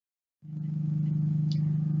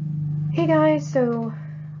Hey guys, so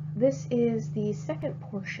this is the second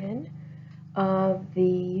portion of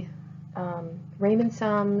the Riemann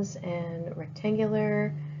sums and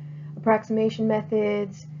rectangular approximation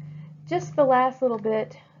methods. Just the last little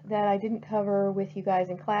bit that I didn't cover with you guys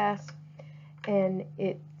in class, and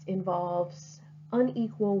it involves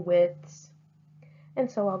unequal widths.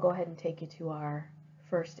 And so I'll go ahead and take you to our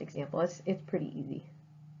first example. It's pretty easy.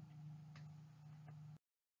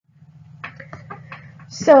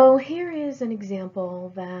 So here is an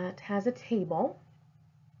example that has a table,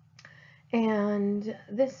 and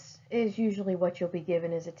this is usually what you'll be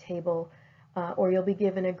given is a table, or you'll be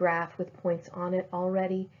given a graph with points on it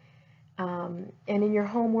already. And in your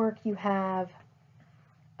homework you have,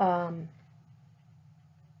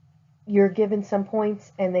 you're given some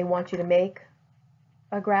points and they want you to make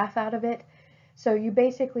a graph out of it. So you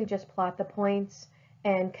basically just plot the points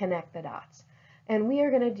and connect the dots. And we are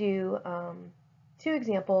going to do two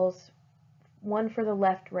examples, one for the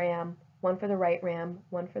left ram, one for the right ram,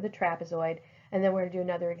 one for the trapezoid, and then we're going to do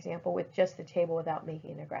another example with just the table without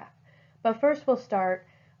making a graph. But first we'll start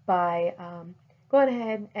by going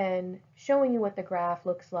ahead and showing you what the graph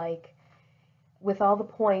looks like with all the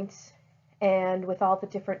points and with all the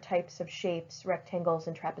different types of shapes, rectangles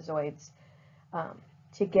and trapezoids,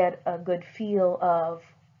 to get a good feel of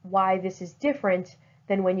why this is different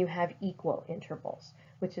than when you have equal intervals,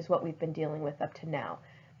 which is what we've been dealing with up to now.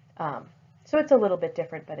 So it's a little bit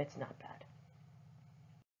different, but it's not bad.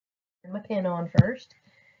 Turn my pen on first.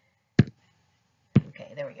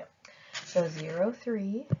 Okay, there we go. So 0,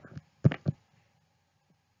 3,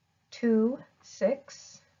 2,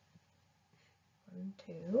 6, 1,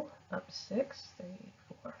 2, up 6, 3,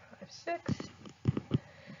 4, 5, 6.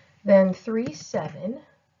 Then 3, 7.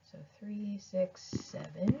 So 3, 6,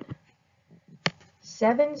 7.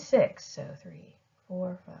 7, 6. So 3,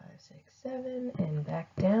 4, 5, 6, 7, and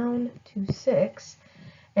back down to 6,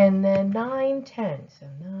 and then 9, 10. So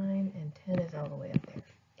 9 and 10 is all the way up there.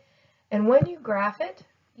 And when you graph it,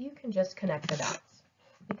 you can just connect the dots,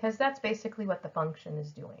 because that's basically what the function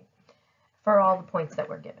is doing for all the points that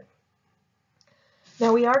we're given.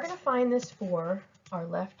 Now we are going to find this for our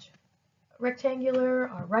left rectangular,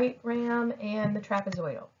 our right ram, and the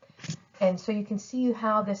trapezoidal. And so you can see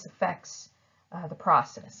how this affects the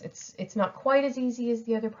process. It's not quite as easy as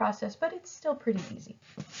the other process, but it's still pretty easy.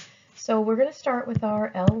 So we're going to start with our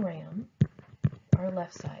L ram, our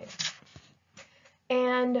left side.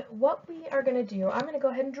 And what we are going to do, I'm going to go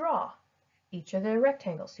ahead and draw each of the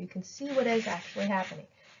rectangles so you can see what is actually happening.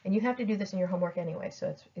 And you have to do this in your homework anyway,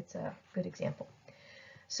 so it's a good example.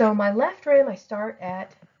 So my left rim, I start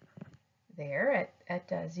at there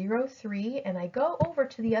at 0, 3, and I go over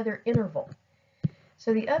to the other interval.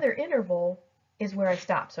 So the other interval is where I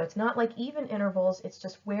stop. So it's not like even intervals, it's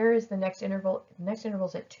just where is the next interval? The next interval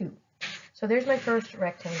is at 2. So there's my first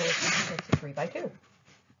rectangle, it's a 3 by 2.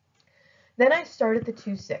 Then I start at the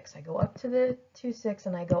 2, 6. I go up to the 2, 6,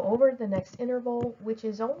 and I go over the next interval, which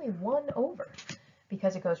is only 1 over,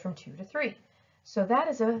 because it goes from 2 to 3. So that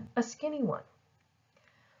is a skinny one.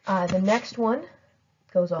 The next one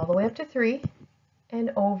goes all the way up to 3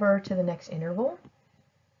 and over to the next interval,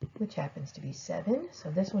 which happens to be 7. So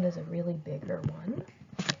this one is a really bigger one,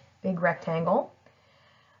 big rectangle.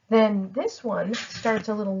 Then this one starts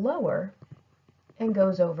a little lower and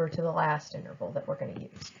goes over to the last interval that we're going to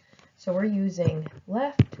use. So we're using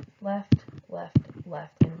left, left, left,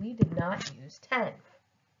 left, and we did not use 10.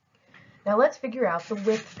 Now let's figure out the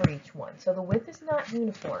width for each one. So the width is not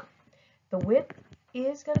uniform. The width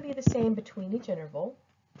is going to be the same between each interval,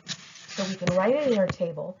 so we can write it in our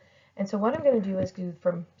table. And so what I'm going to do is do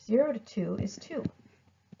from 0 to 2 is 2.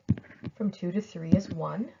 From 2 to 3 is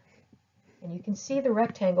 1. And you can see the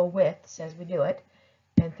rectangle widths as we do it.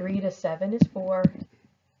 And 3 to 7 is 4.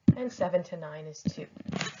 And 7 to 9 is 2.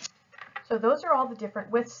 So those are all the different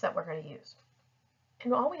widths that we're going to use.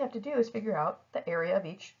 And all we have to do is figure out the area of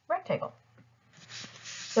each rectangle.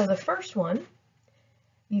 So the first one,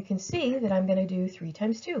 you can see that I'm going to do 3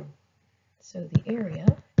 times 2. So the area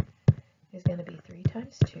is going to be 3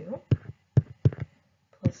 times 2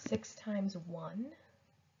 plus 6 times 1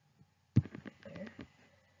 there,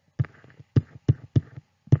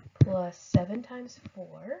 plus 7 times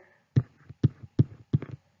 4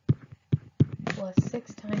 plus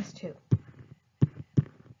 6 times 2.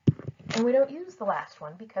 And we don't use the last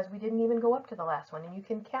one because we didn't even go up to the last one. And you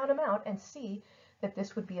can count them out and see that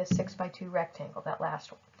this would be a 6 by 2 rectangle, that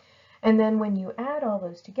last one. And then when you add all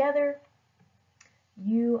those together,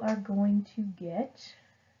 you are going to get,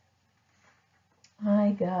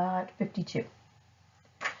 I got 52.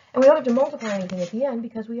 And we don't have to multiply anything at the end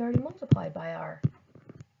because we already multiplied by our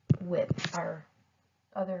width, our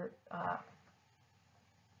other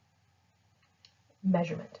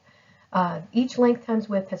measurement. Each length times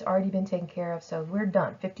width has already been taken care of, so we're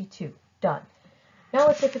done. 52, done. Now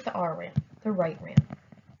let's look at the R ram, the right ram.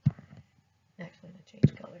 Actually, I'm going to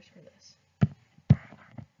change colors for this.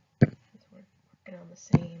 Since we're working on the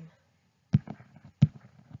same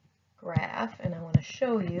graph, and I want to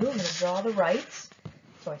show you, I'm going to draw the rights.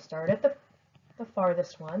 So I start at the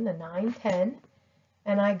farthest one, the 9, 10,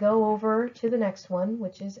 and I go over to the next one,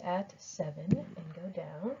 which is at 7, and go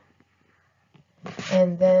down.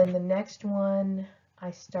 And then the next one,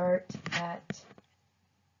 I start at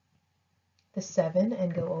the 7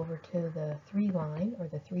 and go over to the 3 line, or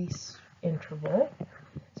the 3 interval.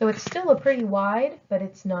 So it's still a pretty wide, but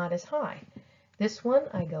it's not as high. This one,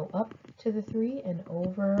 I go up to the 3 and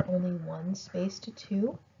over only 1 space to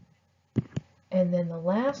 2. And then the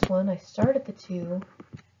last one, I start at the 2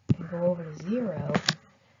 and go over to 0.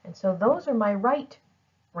 And so those are my right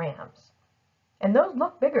rams. And those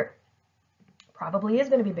look bigger. Probably is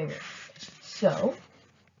going to be bigger. So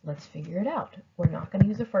let's figure it out. We're not going to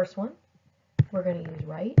use the first one. We're going to use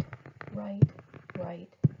right, right, right,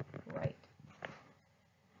 right.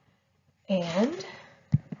 And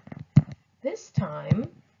this time,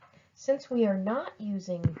 since we are not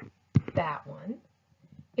using that one,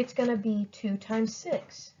 it's going to be 2 times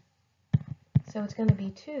 6. So it's going to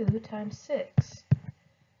be 2 times 6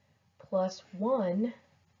 plus 1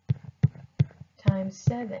 times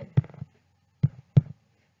 7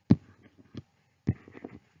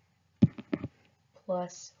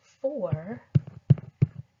 plus 4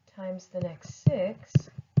 times the next 6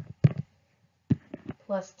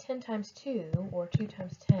 plus 10 times 2, or 2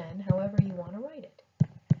 times 10, however you want to write it.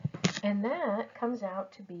 And that comes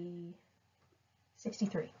out to be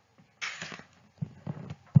 63.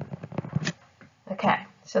 Okay,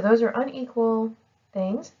 so those are unequal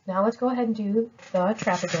things. Now let's go ahead and do the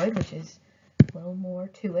trapezoid, which is a little more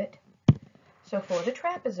to it. So for the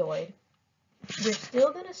trapezoid, we're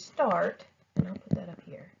still going to start, and I'll put that up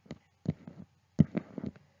here.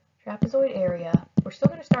 Trapezoid area, we're still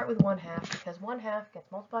going to start with 1/2 because 1/2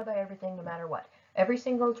 gets multiplied by everything no matter what. Every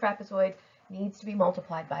single trapezoid needs to be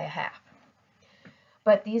multiplied by 1/2.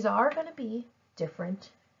 But these are going to be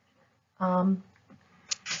different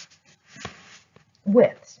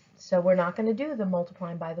widths. So we're not going to do the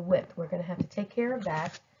multiplying by the width. We're going to have to take care of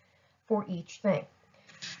that for each thing.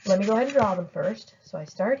 Let me go ahead and draw them first. So I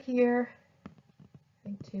start here. I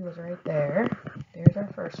think 2 is right there. There's our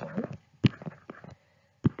first one.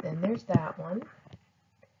 Then there's that one.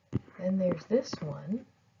 Then there's this one.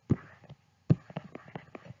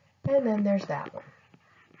 And then there's that one.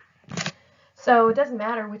 So it doesn't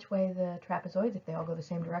matter which way the trapezoids, if they all go the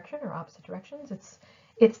same direction or opposite directions.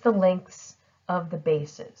 It's the lengths of the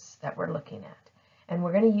bases that we're looking at. And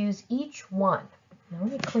we're going to use each one. Now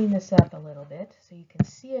let me clean this up a little bit so you can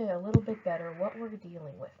see a little bit better what we're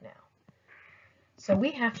dealing with now. So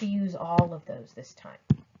we have to use all of those this time.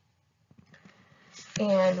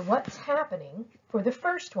 And what's happening for the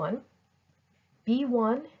first one,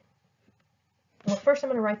 B1, well, first I'm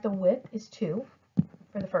going to write the width is 2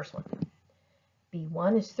 for the first one.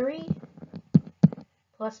 B1 is 3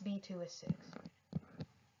 plus B2 is 6.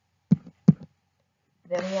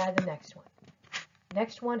 Then we add the next one.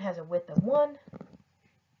 Next one has a width of 1,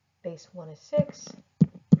 base 1 is 6,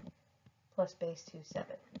 plus base 2 is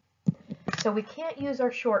 7. So we can't use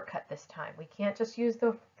our shortcut this time. We can't just use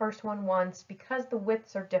the first one once because the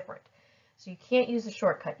widths are different. So you can't use the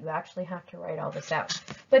shortcut. You actually have to write all this out.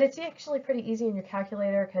 But it's actually pretty easy in your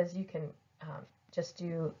calculator because you can just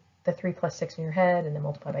do the 3 plus 6 in your head and then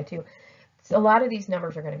multiply by 2. So a lot of these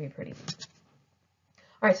numbers are going to be pretty easy.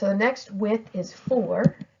 All right, so the next width is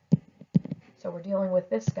 4. So we're dealing with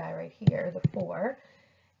this guy right here, the 4.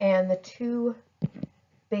 And the 2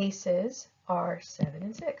 bases are 7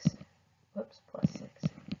 and 6. Whoops, plus 6.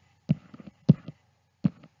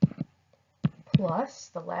 Plus,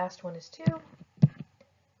 the last one is 2.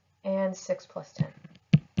 And 6 plus 10.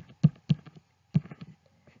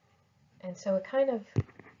 And so it kind of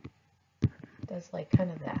does like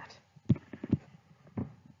kind of that.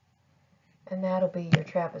 And that'll be your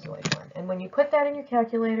trapezoid one. And when you put that in your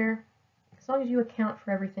calculator, as long as you account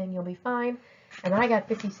for everything, you'll be fine. And I got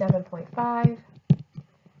 57.5,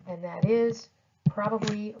 and that is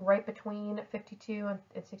probably right between 52 and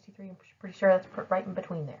 63. I'm pretty sure that's right in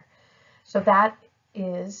between there. So that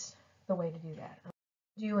is the way to do that. I'll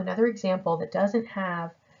do another example that doesn't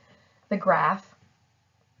have the graph,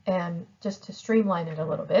 and just to streamline it a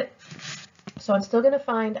little bit. So I'm still going to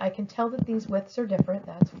find, I can tell that these widths are different.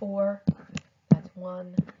 That's 4, that's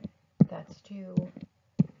 1, that's 2,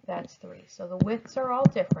 that's 3. So the widths are all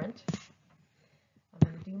different. I'm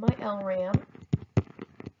going to do my LRAM.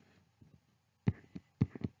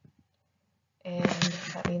 And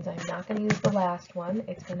that means I'm not going to use the last one.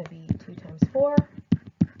 It's going to be 2 times 4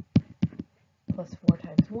 plus 4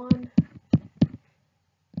 times 1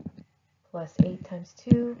 plus 8 times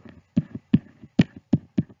 2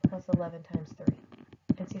 plus 11 times 3.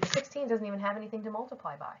 And see, the 16 doesn't even have anything to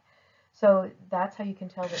multiply by. So that's how you can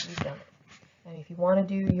tell that you've done it. And if you want to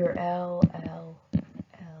do your L,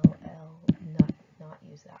 not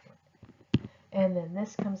use that one. And then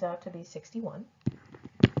this comes out to be 61.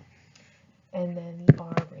 And then the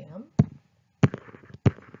RRAM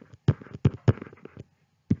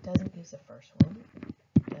doesn't use the first one.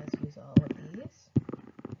 It does use all of these.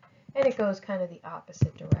 And it goes kind of the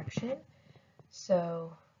opposite direction.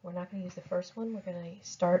 So we're not going to use the first one. We're going to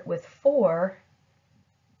start with 4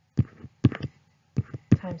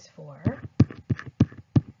 times 4.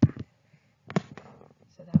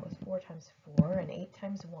 So that was 4 times 4, and 8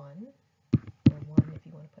 times 1. Or 1 if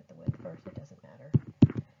you want to put the width first, it doesn't matter.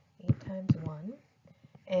 8 times 1.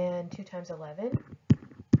 And 2 times 11.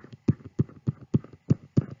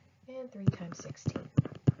 And 3 times 16.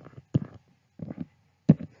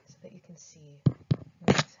 So that you can see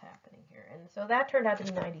what's happening here. And so that turned out to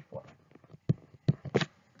be 94.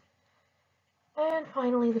 And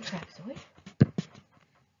finally the trapezoid.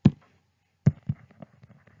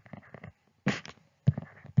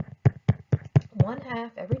 One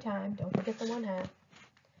half every time. Don't forget the 1/2.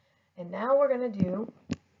 And now we're going to do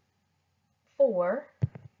 4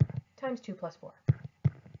 times 2 plus 4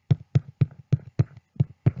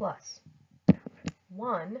 plus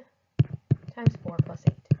 1 times 4 plus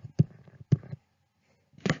 8.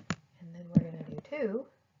 And then we're going to do 2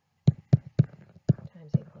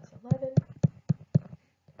 times 8 plus 11.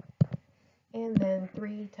 And then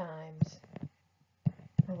 3 times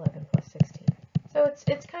 11 plus 16. So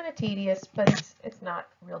it's kind of tedious, but it's not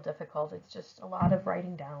real difficult. It's just a lot of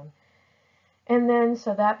writing down. And then,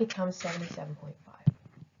 so that becomes 77.5.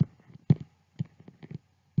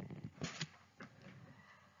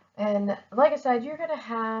 And like I said, you're not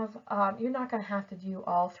going to have to do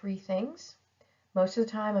all 3 things. Most of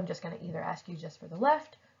the time, I'm just going to either ask you just for the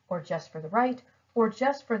left, or just for the right, or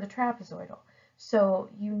just for the trapezoidal. So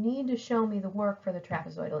you need to show me the work for the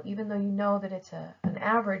trapezoidal. Even though you know that it's an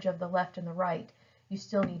average of the left and the right, you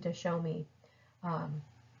still need to show me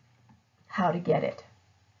how to get it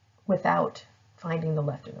without finding the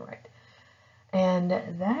left and the right. And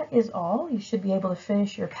that is all. You should be able to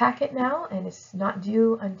finish your packet now, and it's not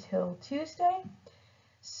due until Tuesday.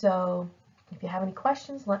 So if you have any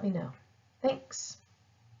questions, let me know. Thanks.